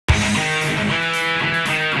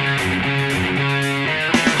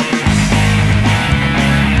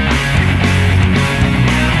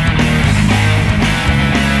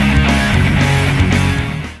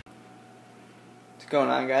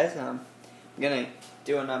on, guys? I'm gonna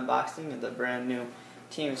do an unboxing of the brand new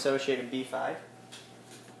Team Associated B5.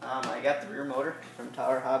 I got the rear motor from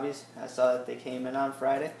Tower Hobbies. I saw that they came in on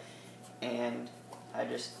Friday, and I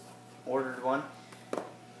just ordered one.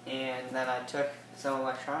 And then I took some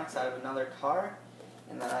electronics out of another car,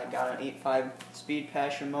 and then I got an 8.5 speed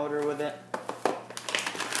passion motor with it,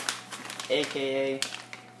 aka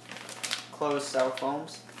closed cell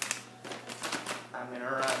foams. I'm going to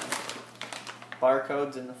run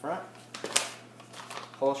barcodes in the front,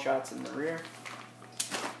 hole shots in the rear,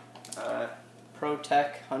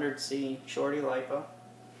 ProTech 100C shorty LiPo,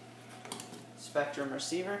 Spectrum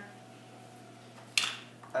receiver,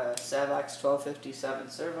 Savox 1257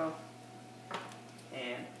 servo,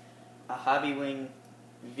 and a Hobbywing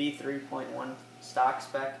V3.1 stock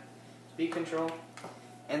spec speed control.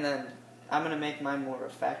 And then I'm going to make mine more of a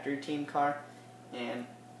factory team car, and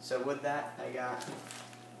so with that I got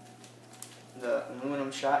the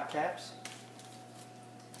aluminum shock caps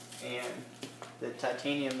and the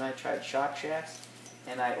titanium nitride shock shafts,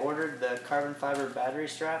 and I ordered the carbon fiber battery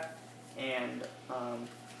strap and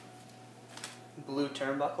blue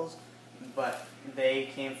turnbuckles, but they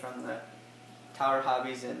came from the Tower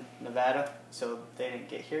Hobbies in Nevada, so they didn't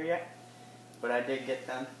get here yet, but I did get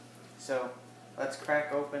them. So let's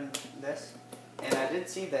crack open this. And I did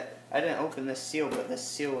see that I didn't open this seal, but this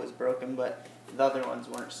seal was broken, but the other ones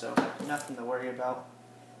weren't, so nothing to worry about.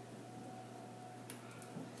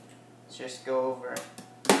 Let's just go over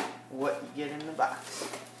what you get in the box.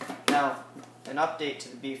 Now, an update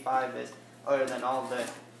to the B5 is, other than all the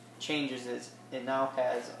changes, is it now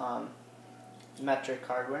has metric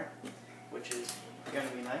hardware, which is going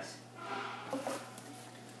to be nice.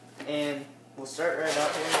 And we'll start right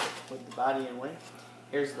out here with the body and wing.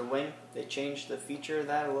 Here's the wing. They changed the feature of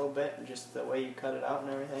that a little bit, just the way you cut it out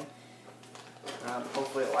and everything.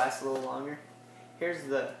 Hopefully it lasts a little longer. Here's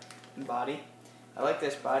the body. I like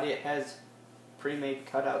this body. It has pre-made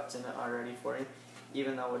cutouts in it already for you.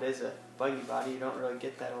 Even though it is a buggy body, you don't really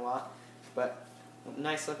get that a lot. But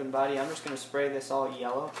nice looking body. I'm just going to spray this all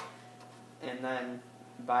yellow and then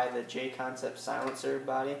buy the J-Concept silencer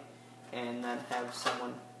body and then have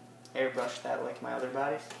someone airbrush that like my other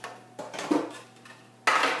bodies.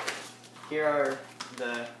 Here are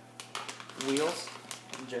the wheels,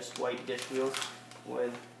 just white dish wheels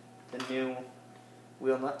with the new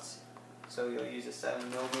wheel nuts. So you'll use a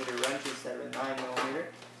 7mm wrench instead of a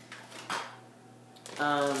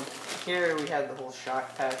 9mm. Here we have the whole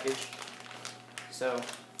shock package. So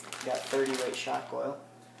you got 30 weight shock oil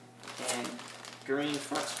and green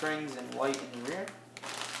front springs and white in the rear.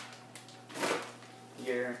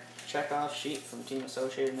 Your checkoff sheet from Team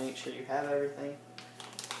Associated, make sure you have everything.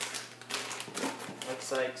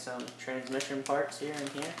 Looks like some transmission parts here and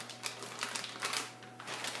here.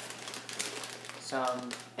 Some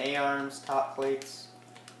A-arms, top plates,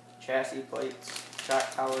 chassis plates,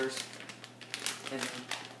 shock towers in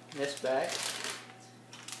this bag.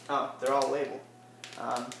 Oh, they're all labeled.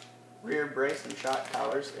 Rear brace and shock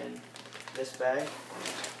towers in this bag.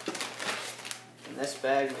 In this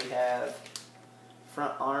bag we have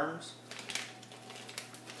front arms,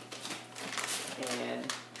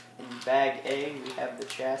 and in bag A we have the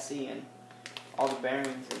chassis and all the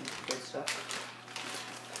bearings and good stuff.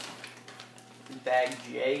 Bag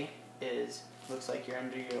J looks like you're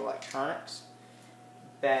under your electronics.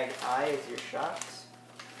 Bag I is your shocks.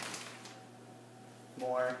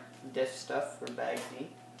 More diff stuff for bag D.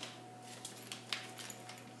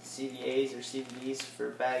 CVAs or CVDs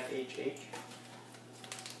for bag HH.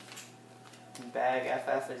 Bag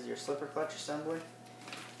FF is your slipper clutch assembly.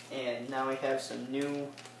 And now we have some new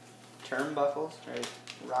turnbuckles,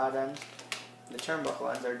 or rod ends. The turnbuckle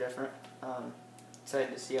ends are different.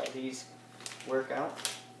 Excited to see how these work out.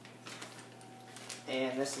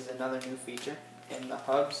 And this is another new feature. In the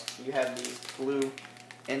hubs, you have these blue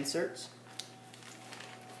inserts.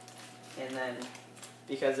 And then,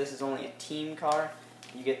 because this is only a team car,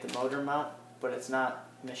 you get the motor mount, but it's not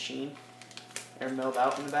machined or milled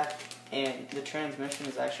out in the back. And the transmission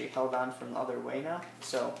is actually held on from the other way now,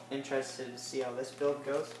 so interested to see how this build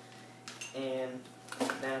goes. And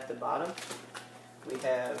then at the bottom we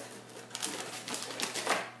have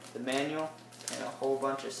the manual and a whole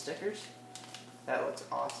bunch of stickers. That looks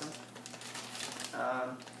awesome.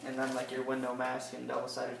 And then like your window mask and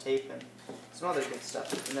double-sided tape and some other good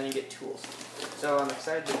stuff. And then you get tools. So I'm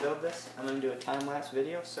excited to build this. I'm going to do a time-lapse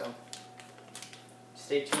video, so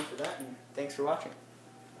stay tuned for that, and thanks for watching.